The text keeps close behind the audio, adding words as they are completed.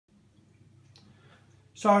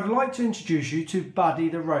So I'd like to introduce you to Buddy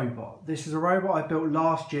the robot. This is a robot I built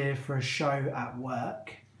last year for a show at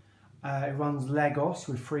work. It runs Lejos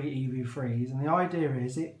with 3 EV3s, and the idea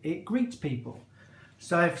is it greets people.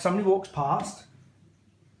 So if somebody walks past,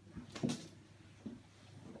 it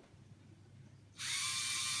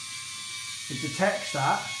detects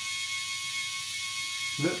that,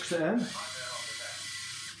 looks at them,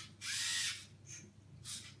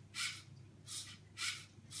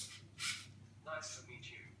 nice to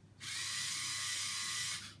meet you.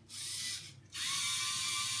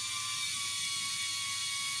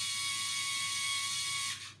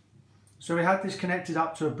 So we had this connected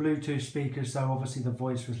up to a Bluetooth speaker, so obviously the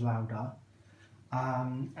voice was louder.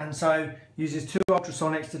 And so uses 2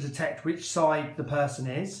 ultrasonics to detect which side the person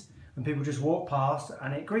is, and people just walk past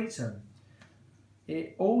and it greets them.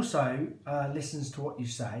 It also listens to what you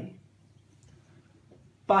say.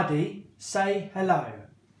 Buddy, say hello.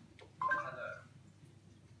 Hello.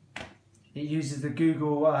 It uses the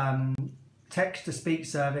Google text-to-speak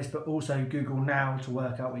service, but also Google Now to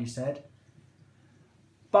work out what you said.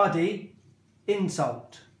 Buddy,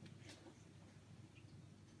 insult.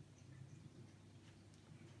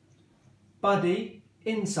 Buddy,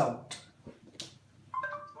 insult.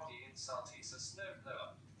 Body insult is a snow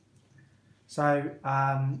blower. So,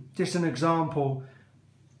 just an example,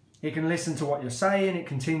 it can listen to what you're saying, it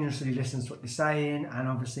continuously listens to what you're saying, and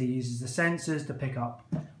obviously uses the sensors to pick up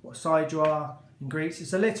what side you are and greets.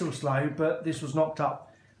 It's a little slow, but this was knocked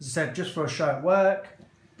up, as I said, just for a show at work.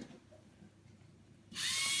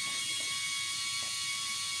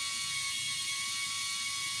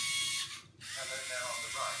 Hello now on the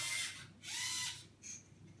right.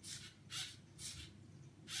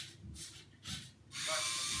 Nice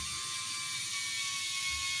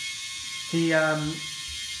to meet you.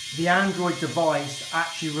 The Android device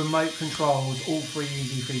actually remote controls all 3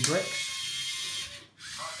 EV3 bricks.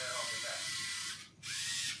 Hi there on the left.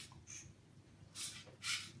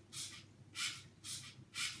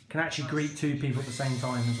 Can actually greet 2 people at the same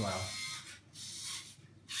time as well.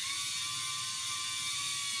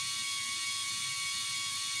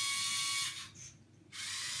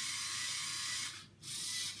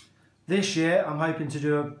 This year I'm hoping to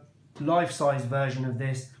do a life-size version of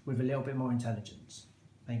this with a little bit more intelligence.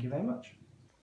 Thank you very much.